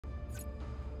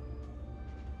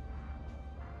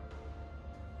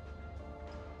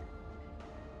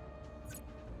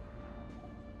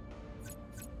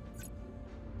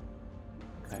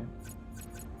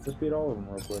Just beat all of them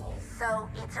real quick. So,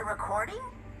 it's a recording?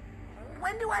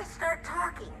 When do I start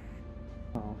talking?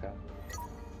 Oh, okay.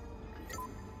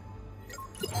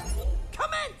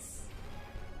 Commence!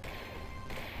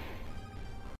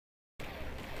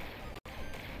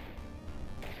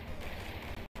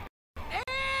 And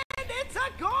it's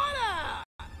a corner!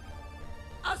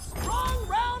 A strong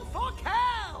round for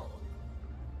Cal!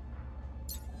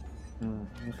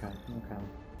 Okay.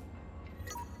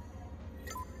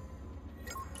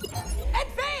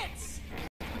 Advance!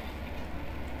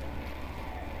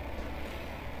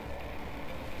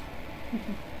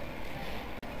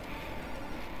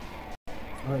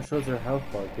 Oh, it shows their health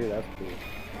bar too, that's cool.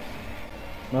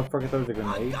 Motherfucker throws a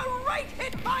grenade. A great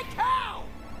hit by Cal!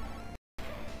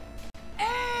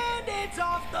 And it's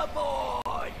off the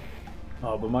board!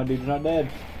 Oh, but my dude's not dead.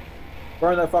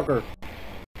 Burn that fucker.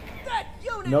 That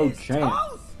unit No is chance.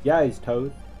 toast! Yeah, he's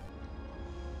toast.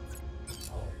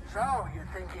 So, you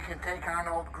think you can take on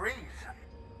old Grease?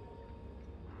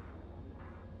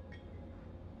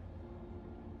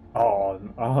 Oh,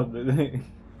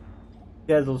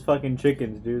 he has those fucking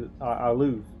chickens, dude. I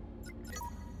lose.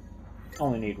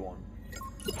 Only need one.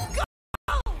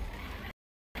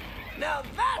 Now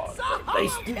that's a hollow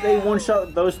They kill! one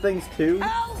shot those things too.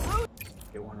 Cal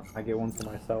I get one for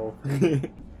myself. Oh, I'm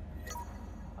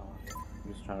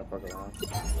just trying to fuck around.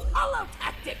 hollow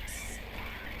tactics!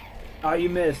 Oh, you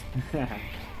missed. Obliterated!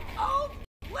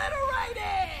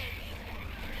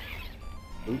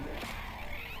 Oop.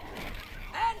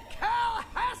 And Cal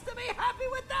has to be happy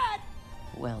with that!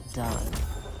 Well done.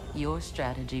 Your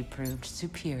strategy proved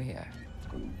superior.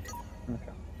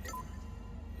 Okay.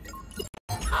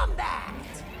 Combat!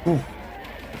 Oof.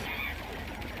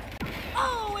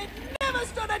 Oh, it never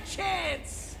stood a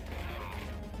chance!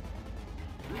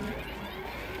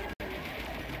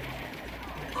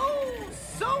 Oh,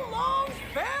 so long,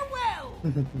 farewell!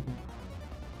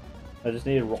 I just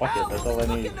need a rocket. That's all I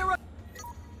need.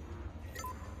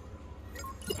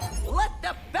 Let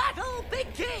the battle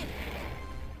begin!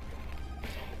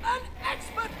 An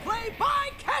expert play by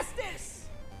Kestis!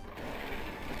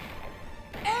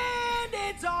 And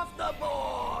it's off the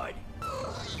board!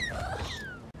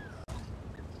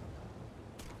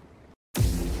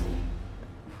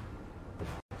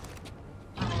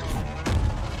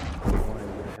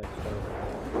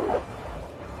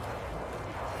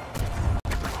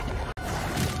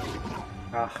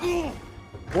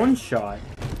 One shot.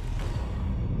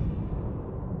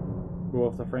 Well,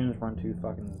 if the frames weren't too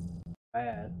fucking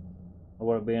bad, I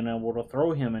would have been able to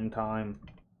throw him in time.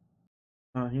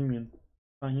 Not human.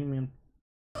 Not human.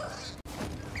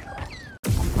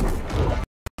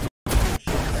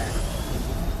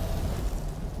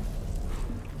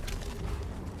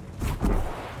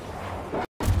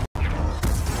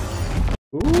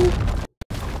 Ooh.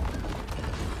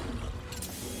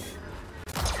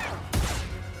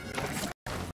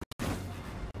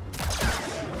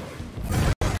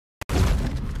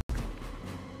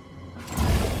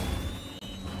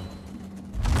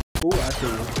 Ooh, I see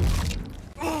you.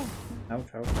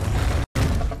 Ouch, ouch.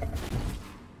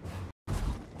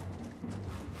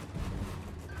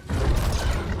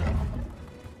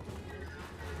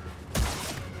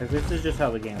 This is just how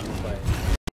the game is played.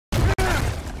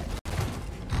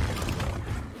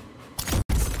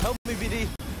 Help me, BD.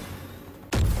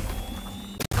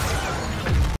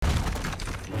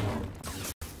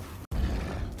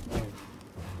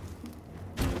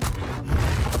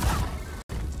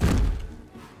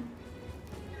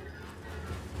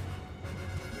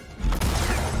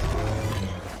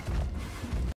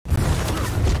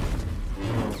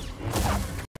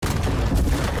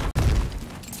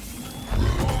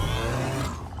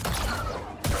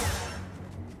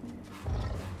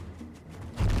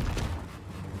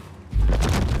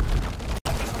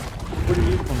 What do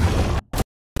you need from me?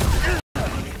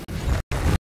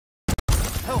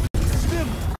 Help! Stim!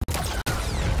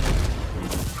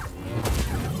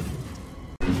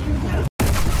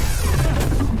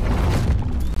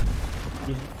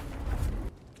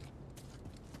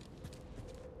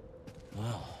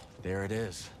 Well, there it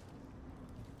is.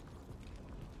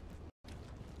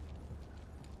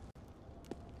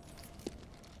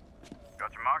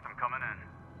 Got your mark, I'm coming in.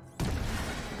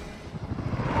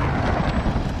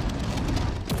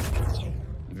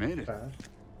 You made it.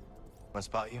 Wanna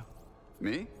spot you?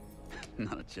 Me?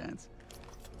 Not a chance.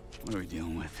 What are we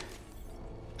dealing with?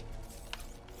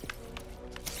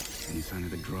 Any sign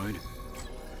of the droid?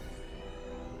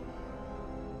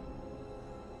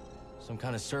 Some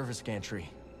kind of service gantry.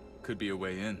 Could be a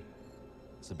way in.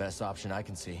 It's the best option I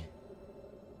can see.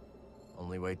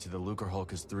 Only way to the Lucre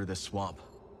Hulk is through this swamp.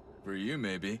 For you,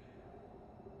 maybe.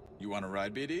 You want to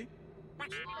ride, BD?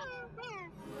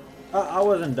 I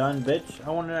wasn't done, bitch. I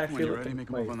wanted to actually When you're look ready, at- make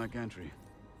a wait. move on that gantry.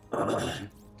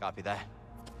 Copy that.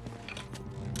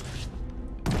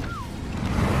 Fucking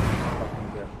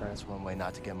Jeff Christ. That's one way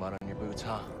not to get mud on your boots,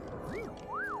 huh?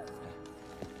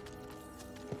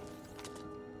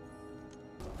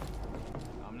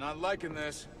 I'm not liking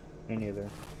this. Me neither.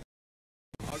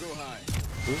 I'll go high.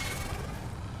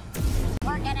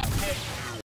 Working it.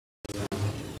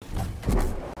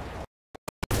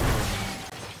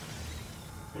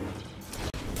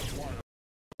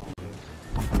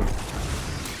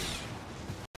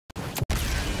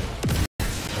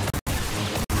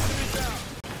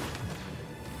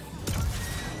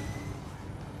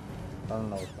 I don't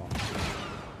know what's going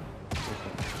on.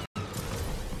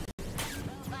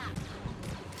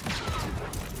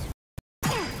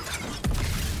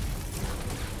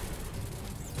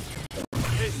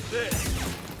 It's this.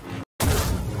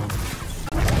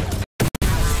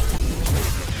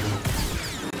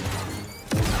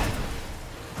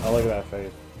 Oh, look at that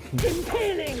face.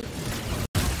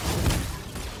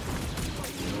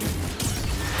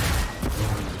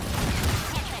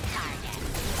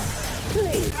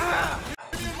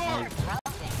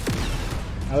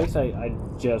 At least I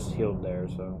just healed there,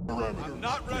 so. I'm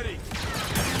not ready.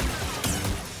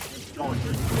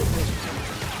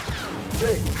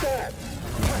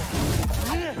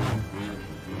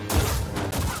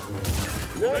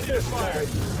 Ready to fire.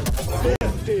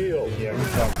 Yeah,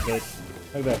 good job, bitch.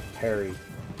 Look at that parry.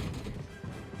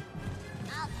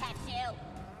 I'll catch you.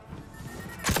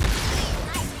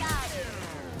 Nice shot.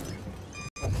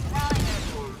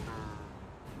 Throwing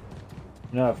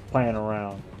Enough playing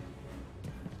around.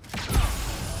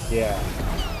 Yeah.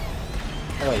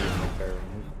 I like using the parry.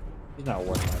 He's not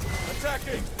worth it.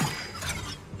 Attacking.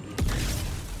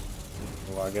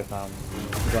 Well, I guess I'm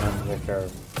gonna take care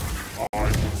of him.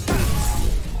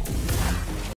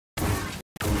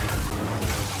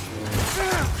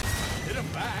 Hit him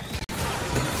back.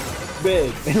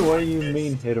 Big! What do you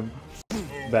mean hit him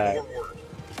back? Let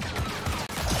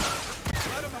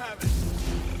him have it.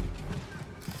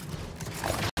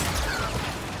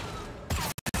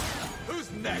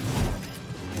 Who's next?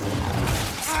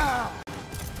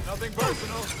 Nothing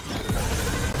personal.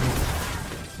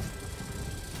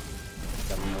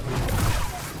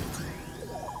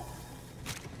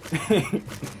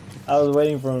 I was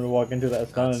waiting for him to walk into that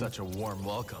sun. Such a warm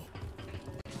welcome.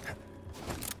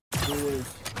 He was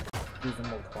do some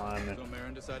more climbing. So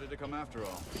Marin decided to come after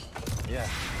all. Yeah.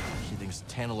 She thinks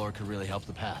Tanalor could really help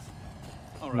the path.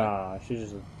 All right. Nah, she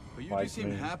just But you do likes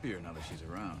seem me. happier now that she's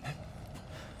around.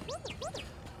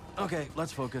 Okay,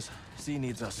 let's focus. C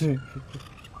needs us.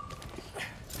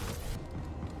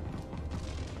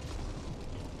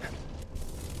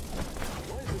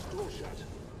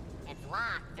 It's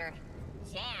locked or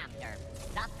jammed or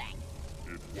something.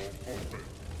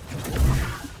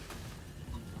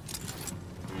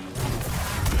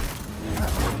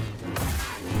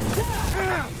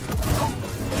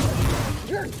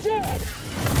 You're dead!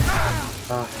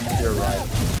 You're right.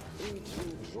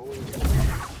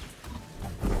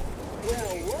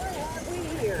 Well, what have we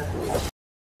here?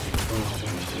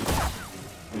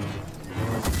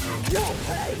 Yo,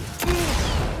 hey!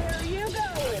 Where are you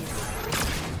going?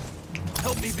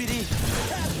 Help me, BD!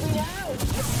 Pass me out!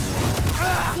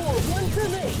 One for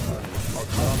me!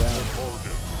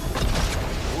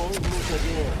 Won't miss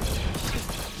again.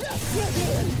 Just get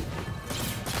in!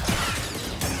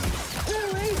 Too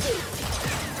easy!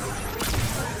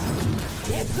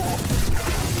 It's up!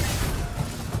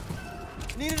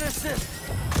 Need an assist!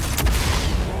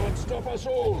 Can't stop us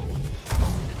all.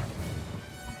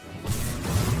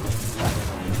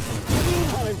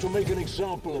 Time to make an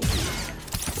example of you.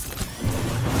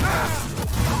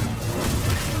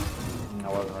 I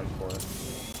wasn't ready for it.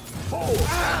 Forward! I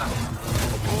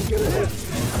can't get ahead.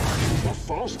 Not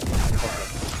fast.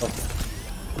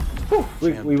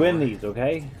 We win these,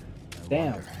 okay?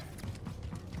 Damn.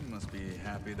 You must be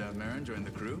happy that Marin joined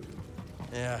the crew.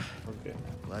 Yeah. Okay.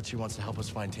 Glad she wants to help us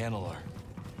find Tanalor.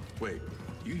 Wait,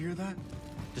 you hear that?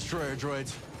 Destroyer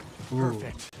droids.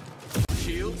 Perfect.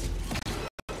 Shields?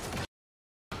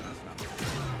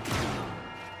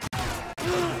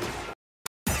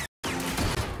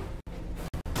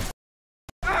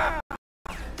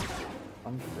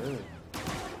 I'm sure.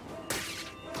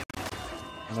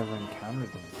 I never encountered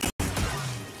them.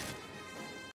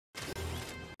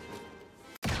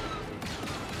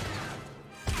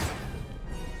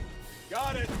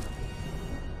 Got it!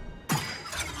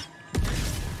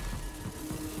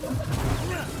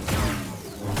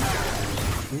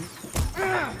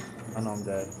 I know I'm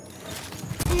dead.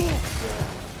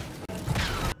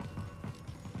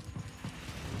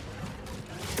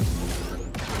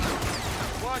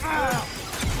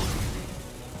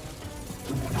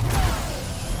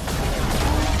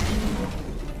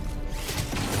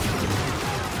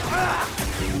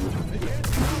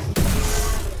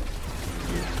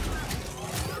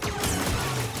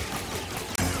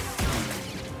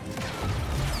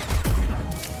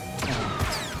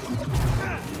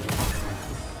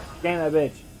 Damn that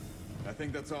bitch. I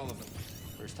think that's all of them.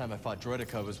 First time I fought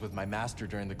Droideka was with my master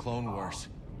during the Clone Wars.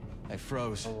 I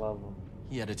froze. I love him.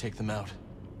 He had to take them out.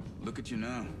 Look at you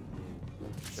now.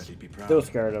 Bet he'd be proud. Still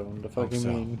scared of him. The fuck you so.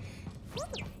 mean?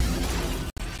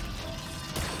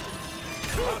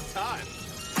 About time.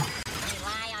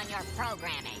 Rely on your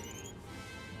programming.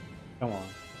 Come on.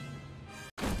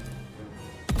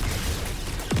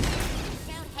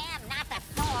 Shoot him, not the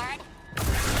sword.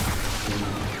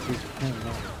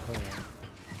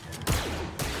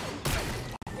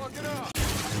 Fuck it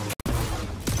up.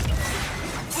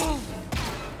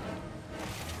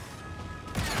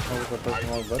 What was the first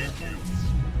one button?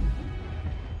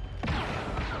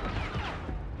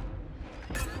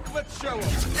 Let's show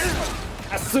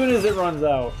him. As soon as it runs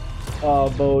out. Oh,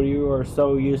 Bo, you are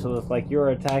so useless. Like, you're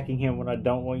attacking him when I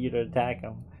don't want you to attack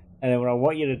him. And then when I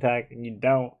want you to attack him, you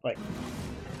don't. Like...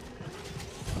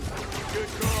 Good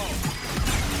call.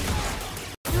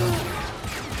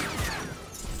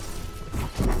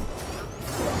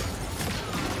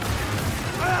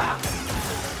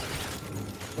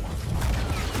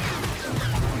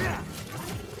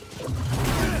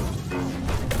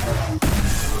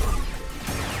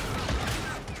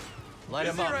 Light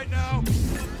him Busy up. right now.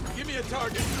 Give me a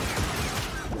target.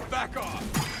 Back off.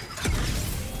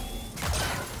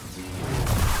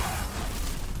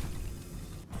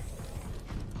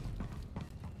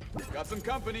 Got some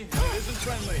company. It isn't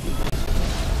friendly.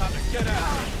 Time to get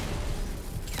out.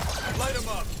 Light him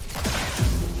up.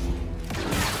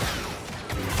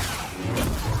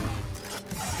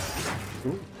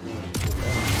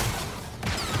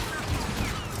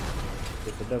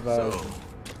 So,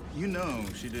 you know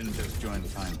she didn't just join to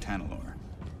find Tanalor,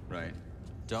 right?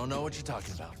 Don't know what you're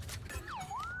talking about.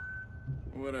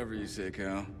 Whatever you say,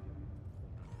 Cal.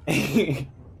 Did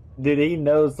he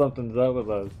know something's up with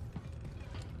us?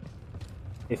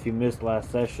 If you missed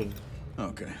last session,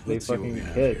 Okay, they let's see what we fucking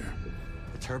have hit. here.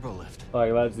 The turbo lift.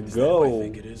 Like, let's Is that what I go.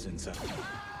 think it is inside.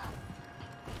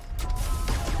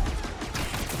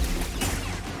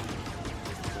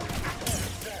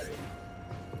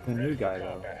 The new guy,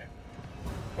 though.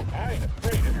 I ain't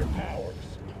afraid of your powers.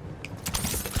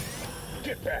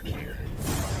 Get back here.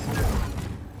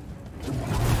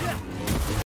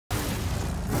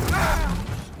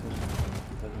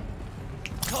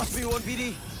 Cost me one,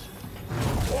 BD.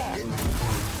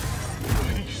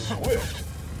 Be swift.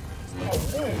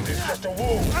 A wound is just a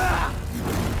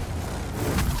wound.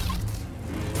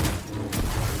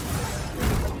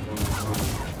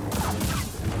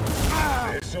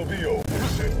 This'll be over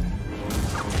soon.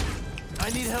 I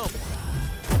need help.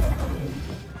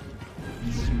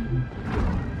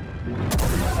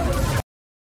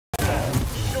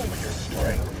 Show me your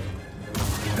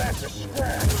strength. That's a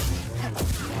scratch.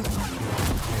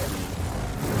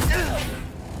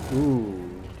 Ooh,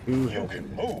 two You hits.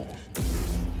 can move.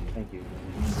 Thank you.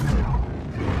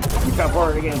 You got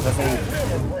forward again, I think.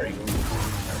 Never break.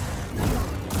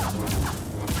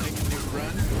 Make a new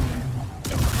run.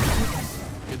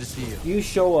 Good to see you. You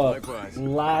show up Likewise.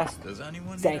 last Does anyone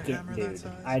need a second, hammer that dude.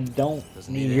 size? I don't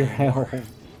Doesn't need need your it anymore. help.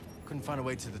 Couldn't find a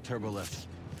way to the turbo lift.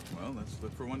 Well, let's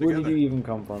look for one Where together. did you even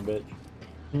come from, bitch?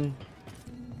 Hmm?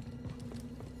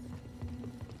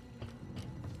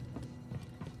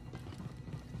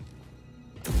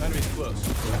 Enemy's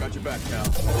close. I got your back, Cal.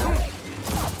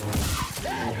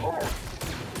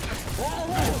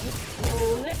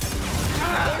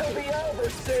 It'll be over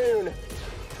soon.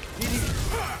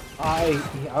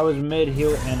 I was mid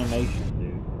heal animation,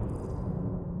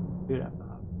 dude. Dude, I'm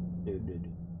not. Dude.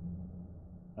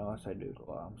 No, I say dude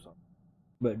a lot. I'm sorry,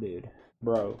 but dude,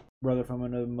 brother from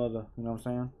another mother. You know what I'm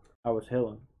saying? I was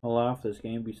healing. My life, this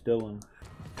game be stealing.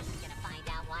 Gonna find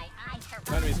out why I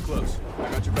survived. Enemy's close.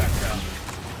 I got your back, Cal.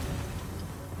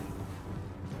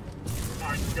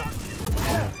 I got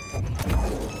you.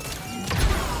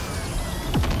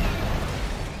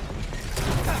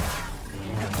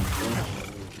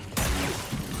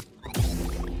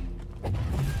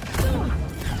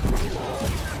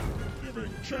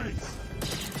 Giving chase.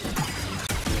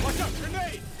 Watch out,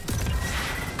 grenade!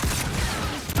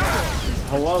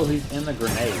 Hello, he's in the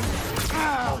grenade.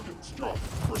 Target struck.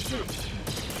 Pursuit.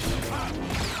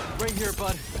 Right here,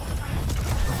 bud.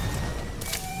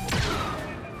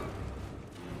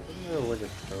 Isn't there like a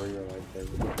courier like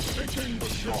that? Taking the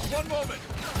shot. One moment!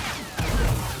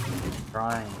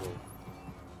 triangle.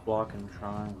 Blocking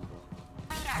triangle.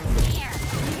 Here.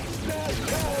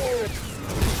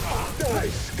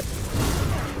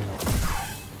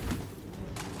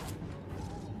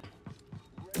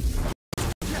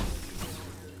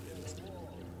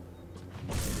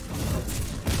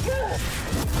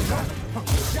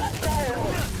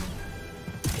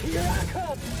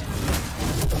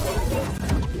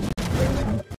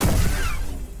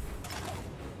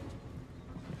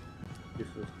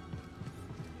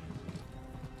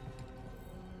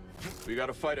 We got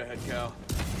a fight ahead, Cal.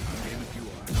 Game if you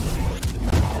are.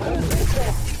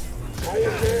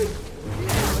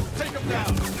 Let's take him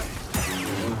down.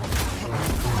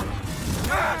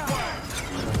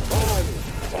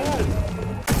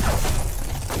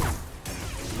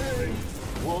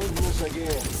 One miss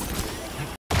again.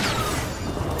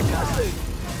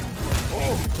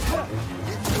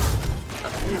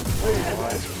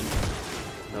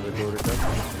 Another door to go.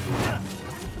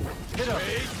 Hit him.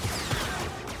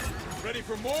 Ready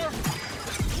for more?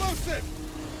 Explosive!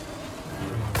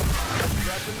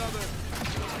 That's another.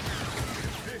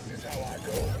 This is how I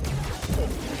go.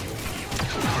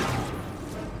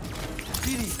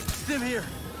 Didi, Stim here.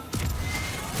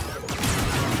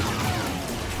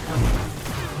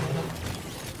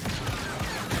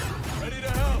 Ready to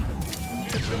help.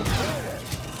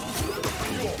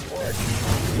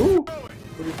 Ooh!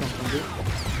 Where did he come from, dude?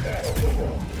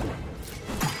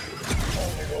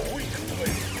 Only the weak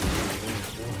place.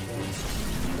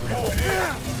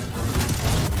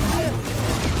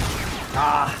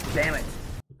 Ah, damn it.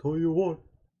 I tell you what.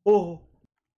 Oh.